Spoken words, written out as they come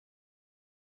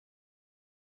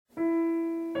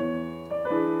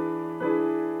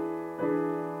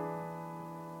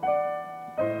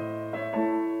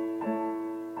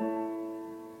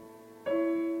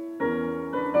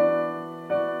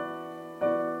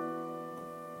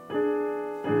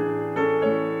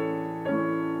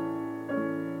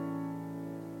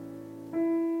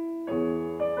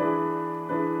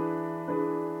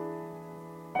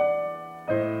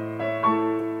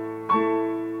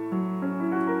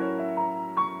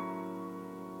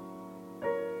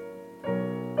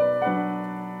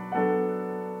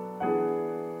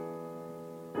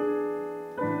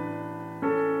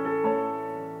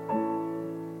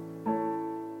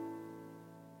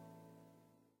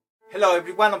Hello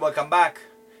everyone and welcome back.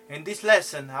 In this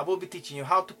lesson I will be teaching you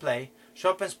how to play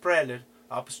Chopin's Prelude,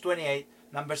 Opus 28,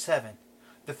 number 7.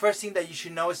 The first thing that you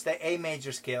should know is the A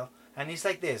major scale, and it's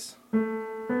like this.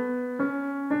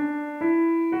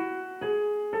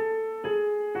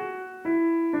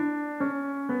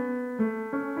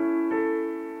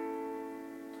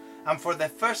 And for the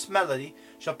first melody,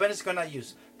 Chopin is going to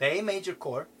use the A major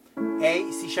chord, A,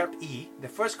 C sharp, E, the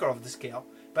first chord of the scale,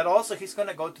 but also he's going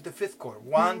to go to the fifth chord.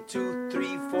 1, 2,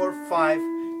 3, 4, 5.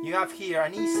 You have here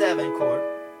an E7 chord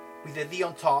with the D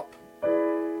on top,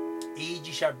 E,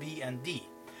 G sharp, B, and D.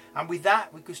 And with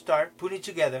that, we could start putting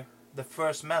together the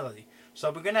first melody. So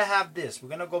we're going to have this. We're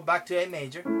going to go back to A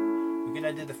major. We're going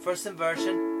to do the first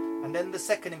inversion and then the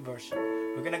second inversion.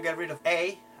 We're going to get rid of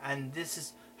A, and this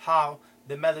is how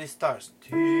the melody starts.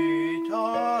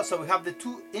 So we have the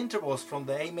two intervals from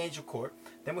the A major chord.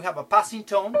 Then we have a passing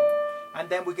tone, and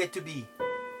then we get to B.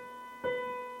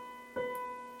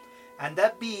 And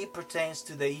that B pertains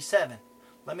to the E7.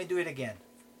 Let me do it again.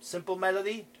 Simple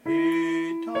melody.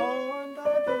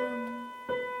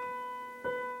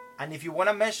 And if you want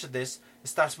to measure this, it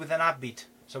starts with an upbeat.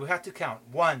 So we have to count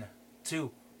 1,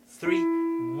 2, 3,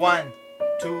 1,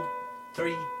 2,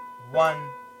 3, 1,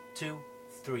 2,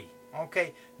 3.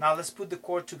 Okay, now let's put the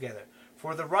chord together.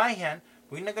 For the right hand,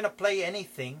 we're not going to play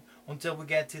anything until we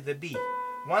get to the B.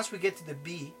 Once we get to the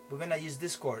B, we're going to use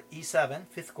this chord, E7,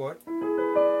 fifth chord.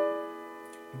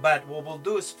 But what we'll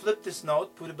do is flip this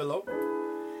note, put it below,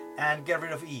 and get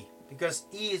rid of E, because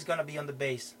E is going to be on the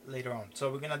bass later on.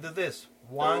 So we're going to do this.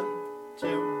 1,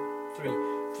 2, 3.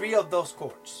 3 of those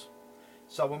chords.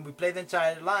 So when we play the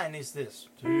entire line, is this.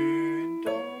 And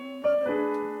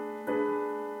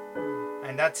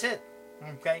that's it.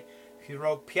 Okay, he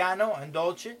wrote piano and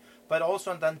dolce, but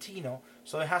also andantino,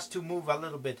 so it has to move a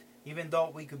little bit, even though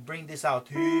we could bring this out.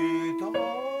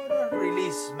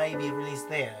 Release, maybe release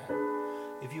there.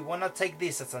 If you want to take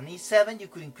this as an E7, you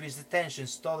could increase the tension.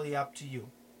 It's totally up to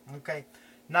you. Okay,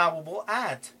 now we will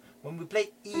add, when we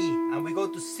play E and we go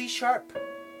to C sharp,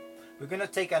 we're going to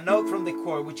take a note from the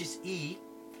chord, which is E,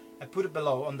 and put it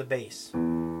below on the bass.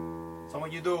 So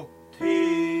when you do,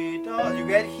 you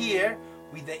get here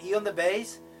with the E on the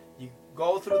bass, you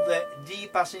go through the D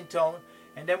passing tone,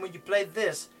 and then when you play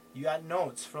this, you add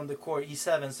notes from the chord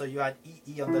E7, so you add E,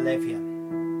 E on the left hand.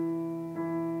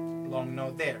 Long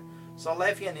note there. So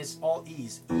left hand is all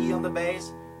E's. E on the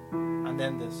bass, and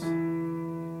then this.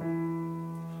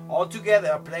 All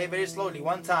together, I play very slowly.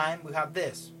 One time, we have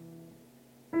this.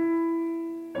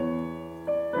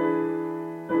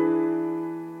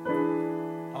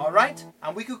 Alright?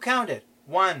 And we could count it.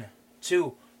 1,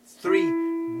 2,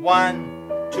 3, 1,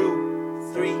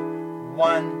 2, 3,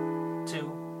 1,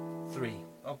 2, 3.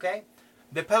 Okay?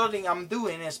 The pedaling I'm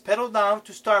doing is pedal down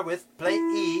to start with, play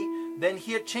E, then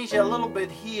here change it a little bit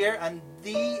here, and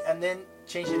D, and then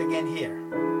change it again here.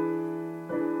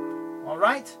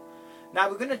 Alright? Now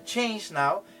we're going to change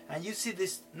now, and you see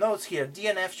these notes here, D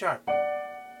and F sharp.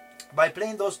 By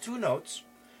playing those two notes,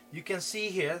 you can see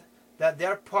here that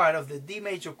they're part of the D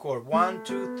major chord. 1,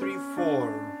 2, 3,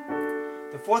 4.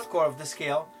 The fourth chord of the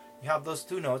scale, you have those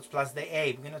two notes plus the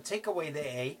A. We're going to take away the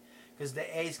A, because the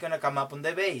A is going to come up on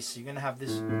the bass. You're going to have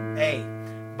this A.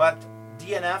 But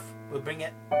D and F, we'll bring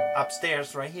it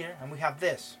upstairs right here, and we have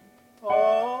this.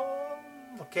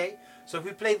 Okay? So if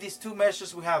we play these two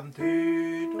measures, we have.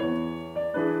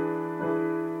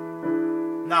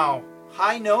 Now,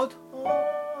 high note.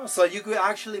 So you could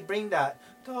actually bring that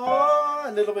a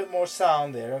little bit more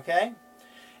sound there, okay?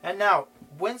 And now,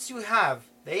 once you have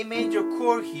the A major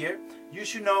chord here, you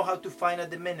should know how to find a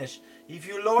diminish. If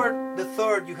you lower the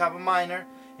third, you have a minor,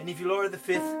 and if you lower the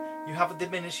fifth, you have a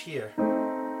diminish here.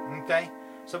 Okay?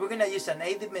 So we're going to use an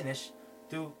A diminish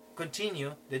to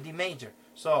continue the D major.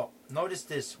 So notice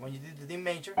this, when you do the D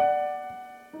major,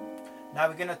 now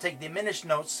we're going to take diminished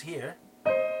notes here.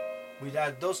 We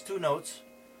add those two notes,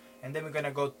 and then we're going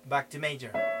to go back to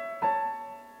major.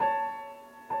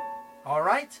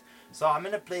 Alright? So I'm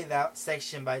going to play that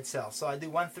section by itself. So I do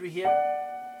 1, 3 here,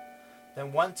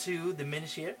 then 1, 2,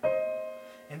 diminish here,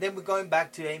 and then we're going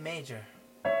back to A major.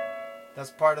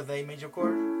 That's part of the A major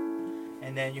chord.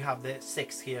 And then you have the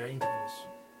 6 here, intervals.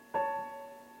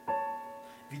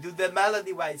 If you do the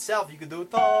melody by itself, you could do.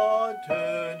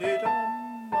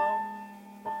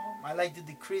 I like to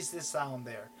decrease the sound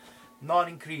there, not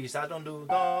increase. I don't do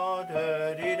more.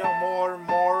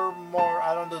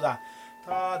 I don't do that.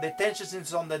 The tension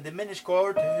is on the diminished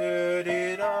chord,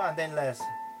 and then less.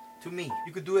 To me,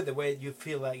 you could do it the way you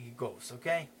feel like it goes.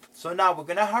 Okay. So now we're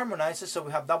gonna harmonize it. So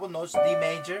we have double notes: D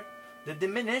major, the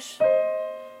diminished,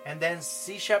 and then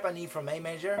C sharp and E from A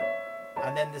major,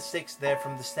 and then the 6 there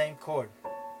from the same chord.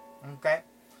 Okay,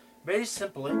 very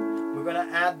simply, we're gonna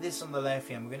add this on the left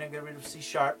hand. We're gonna get rid of C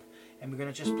sharp, and we're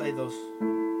gonna just play those.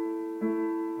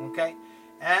 Okay,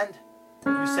 and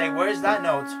you say, where is that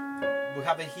note? We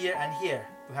have it here and here.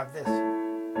 We have this.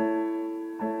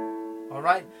 All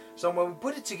right. So when we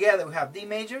put it together, we have D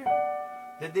major,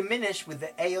 the diminished with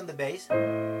the A on the bass,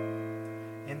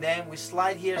 and then we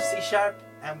slide here C sharp,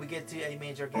 and we get to A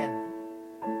major again,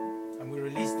 and we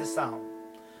release the sound.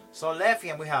 So left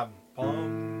hand we have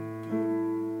bum.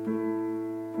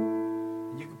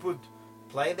 You can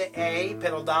play the A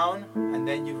pedal down, and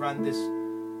then you run this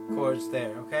chords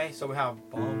there. Okay. So we have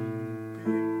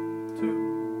bum,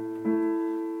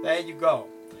 two. There you go.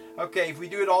 Okay, if we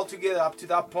do it all together up to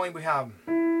that point, we have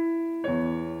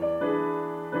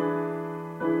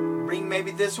bring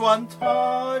maybe this one,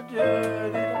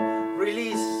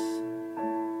 release.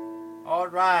 All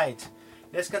right,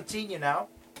 let's continue now.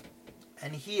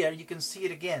 And here you can see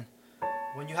it again.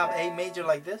 When you have A major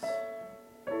like this,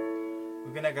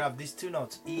 we're gonna grab these two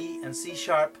notes, E and C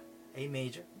sharp, A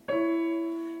major.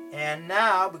 And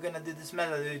now we're gonna do this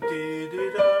melody.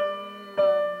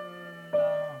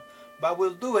 But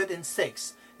we'll do it in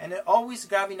 6, and always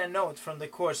grabbing a note from the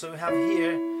chord. So we have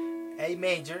here A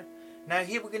major. Now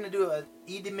here we're gonna do an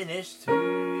E diminished.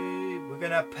 We're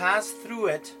gonna pass through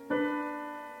it,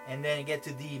 and then get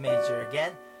to D major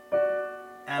again,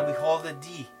 and we hold the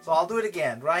D. So I'll do it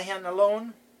again. Right hand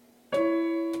alone,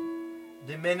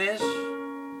 diminish.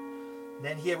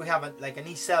 Then here we have like an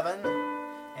E7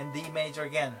 and D major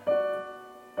again.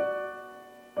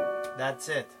 That's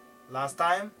it. Last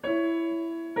time.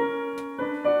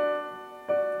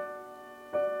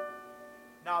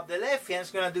 Now the left hand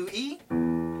is going to do E,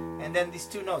 and then these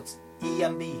two notes, E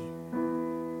and B.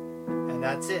 And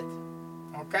that's it.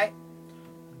 Okay?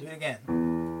 Do it again.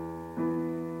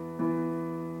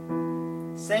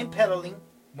 Same pedaling,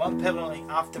 one pedaling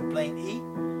after playing E,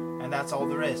 and that's all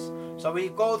there is. So we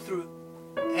go through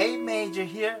A major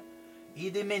here, E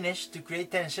diminished to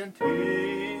create tension.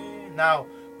 Now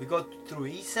we go through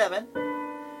E7,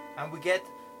 and we get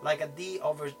like a D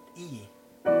over E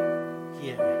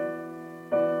here.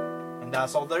 And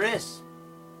that's all there is.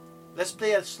 Let's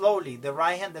play it slowly, the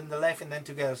right hand and the left hand then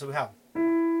together. So we have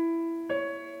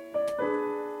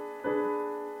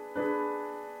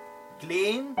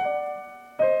clean,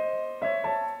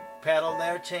 pedal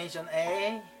there, change on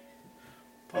A,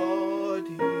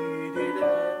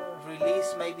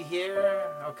 release maybe here.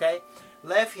 Okay,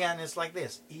 left hand is like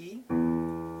this, E,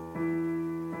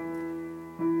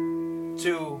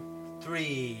 2,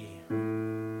 3,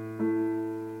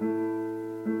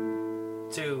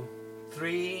 2,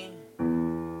 3.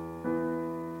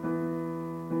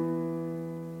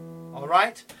 All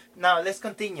right, now let's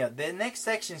continue. The next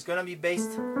section is going to be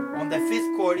based on the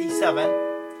 5th chord, E7,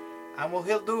 and what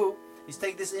he'll do is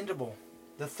take this interval,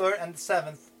 the 3rd and the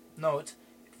 7th note,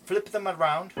 flip them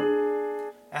around,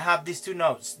 and have these two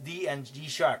notes, D and G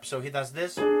sharp. So he does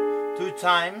this 2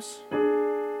 times.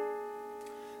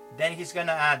 Then he's going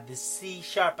to add the C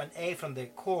sharp and A from the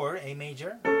chord, A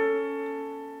major.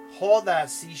 Hold that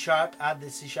C sharp, add the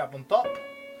C sharp on top,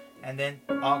 and then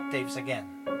octaves again.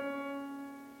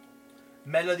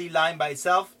 Melody line by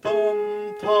itself.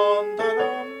 Dum, dum, da,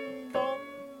 dum, dum,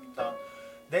 dum.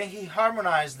 Then he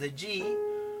harmonized the G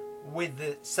with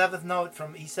the 7th note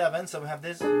from E7, so we have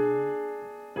this.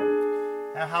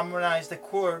 And harmonize the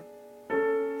chord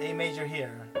A major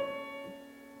here.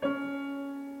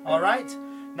 Alright,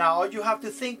 now all you have to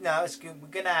think now is we're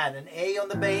going to add an A on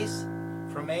the bass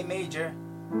from A major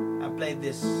and play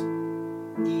this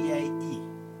E, A, E.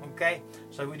 Okay,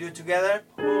 so we do it together.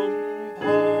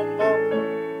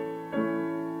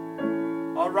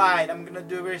 Alright, I'm going to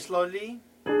do it very slowly.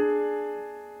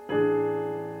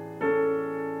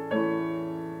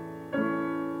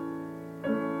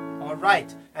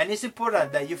 Alright, and it's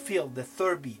important that you feel the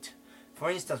 3rd beat. For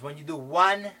instance, when you do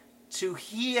 1, 2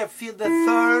 here, feel the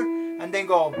 3rd, and then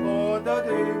go.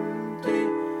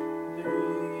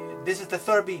 This is the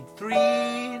 3rd beat. 3.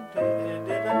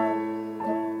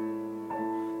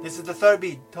 This is the 3rd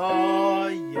beat.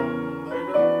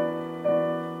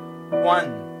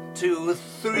 1, 2,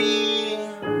 3.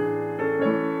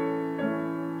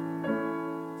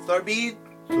 3rd beat.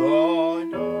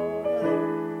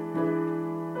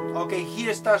 Okay,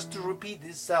 here starts to repeat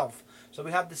itself. So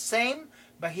we have the same,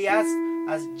 but he adds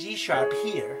as G sharp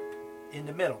here in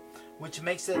the middle, which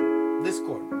makes it this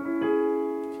chord.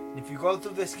 If you go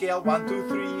through the scale 1, 2,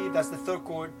 3, that's the 3rd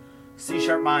chord, C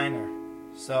sharp minor.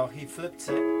 So he flips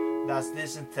it, that's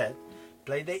this instead.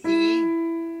 Play the E.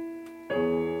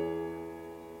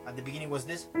 At the beginning was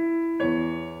this.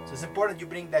 So it's important you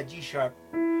bring that G sharp,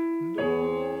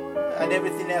 and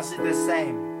everything else is the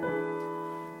same.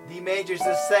 D major is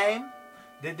the same,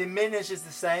 the diminished is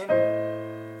the same,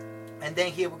 and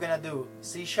then here we're gonna do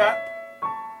C sharp,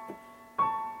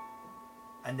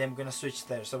 and then we're gonna switch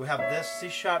there. So we have this C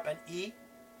sharp and E,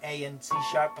 A and C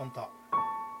sharp on top,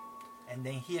 and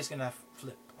then here's gonna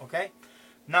flip. Okay.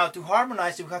 Now to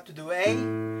harmonize it, we have to do A,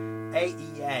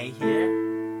 E, A here,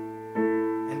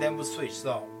 and then we'll switch.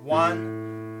 So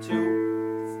 1,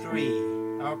 2, 3.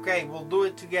 Okay, we'll do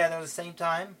it together at the same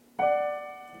time.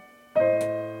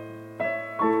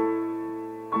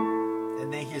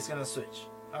 And then he's gonna switch.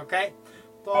 Okay?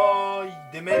 Do,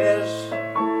 diminish,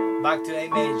 back to A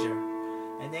major.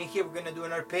 And then here we're gonna do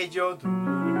an arpeggio.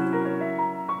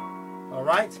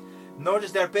 Alright?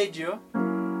 Notice the arpeggio.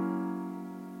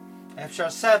 F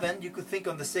sharp 7, you could think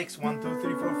on the 6, 1, 2,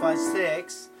 3, 4, 5,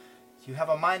 6. You have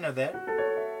a minor there.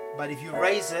 But if you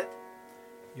raise it,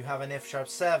 you have an F sharp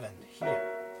 7 here.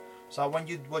 So what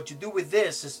you do with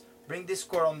this is bring this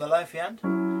chord on the left hand,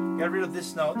 get rid of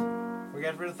this note,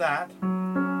 get rid of that,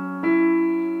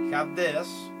 you have this.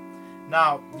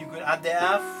 Now you could add the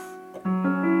F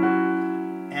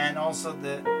and also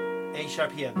the A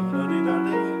sharp here,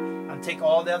 and take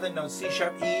all the other notes, C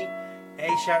sharp, E,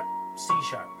 A sharp, C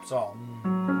sharp. So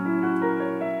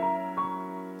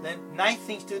then nice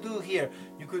things to do here.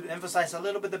 You could emphasize a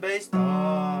little bit the bass,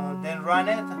 then run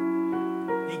it,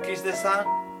 increase the sound,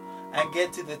 and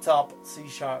get to the top C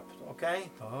sharp. Okay.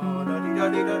 All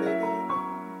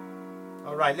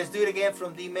right, let's do it again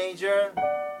from D major,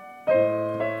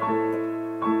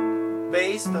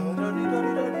 bass.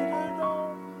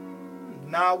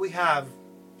 Now we have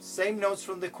same notes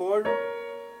from the chord,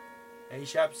 A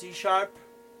sharp, C sharp.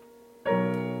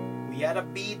 We add a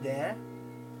B there.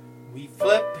 We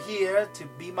flip here to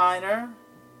B minor,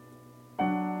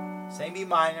 same B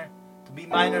minor, to B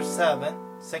minor 7,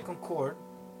 second chord.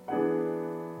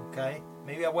 Okay,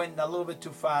 maybe I went a little bit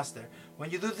too fast there. When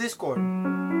you do this chord,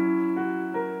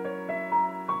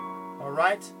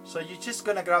 alright, so you're just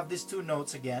gonna grab these two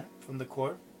notes again from the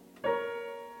chord,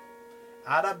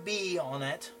 add a B on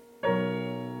it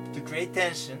to create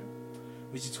tension,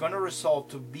 which is gonna resolve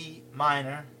to B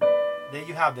minor. There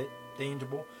you have it, the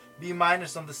interval. B minor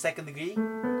is on the second degree.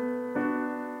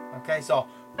 Okay, so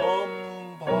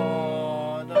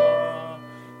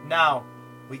now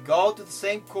we go to the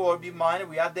same chord, B minor,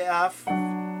 we add the F,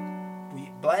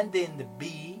 we blend in the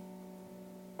B,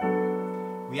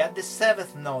 we add the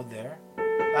 7th note there,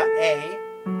 A,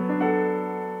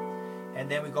 and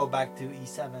then we go back to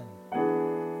E7.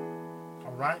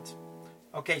 Alright?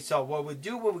 Okay, so what we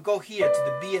do when we go here to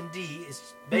the B and D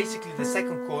is basically the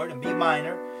second chord and B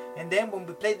minor, and then when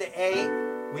we play the A,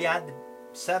 we add the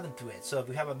 7 to it, so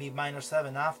we have a B minor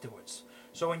 7 afterwards.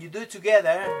 So when you do it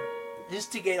together,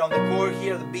 instigate on the chord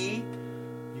here, the B,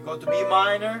 you go to B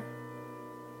minor,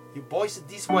 you voice it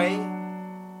this way,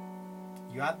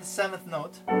 you add the 7th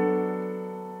note,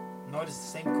 notice the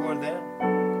same chord there,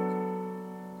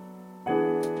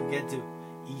 you get to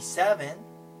E7,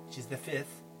 which is the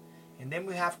 5th, and then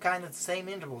we have kind of the same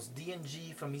intervals, D and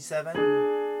G from E7,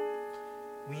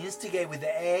 we instigate with the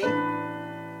A,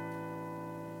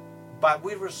 but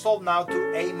we resolve now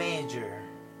to A major.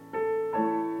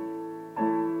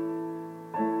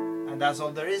 That's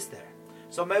all there is there.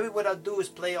 So maybe what I'll do is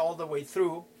play all the way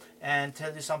through and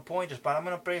tell you some pointers, but I'm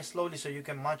going to play it slowly so you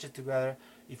can match it together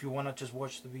if you want to just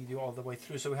watch the video all the way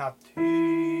through. So we have T,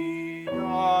 we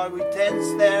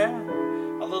tense there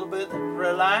a little bit,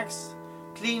 relax,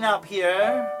 clean up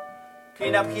here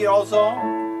also,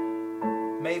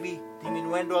 maybe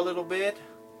diminuendo a little bit,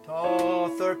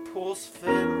 third pulse,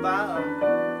 fill that,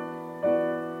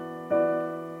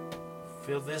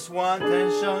 feel this one,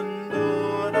 tension,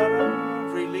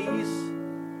 release.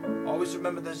 Always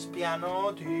remember this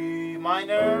piano, D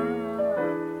minor,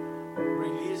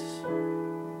 release.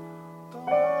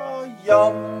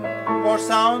 More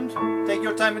sound. Take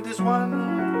your time in this one.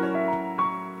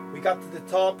 We got to the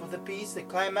top of the piece, the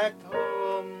climax.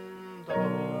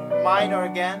 Minor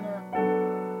again.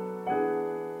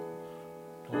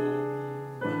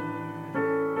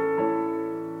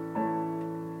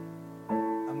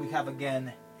 And we have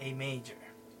again A major.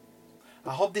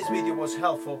 I hope this video was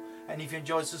helpful, and if you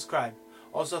enjoyed, subscribe.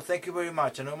 Also, thank you very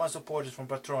much. I know my supporters from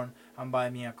Patreon and Buy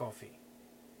Me a Coffee.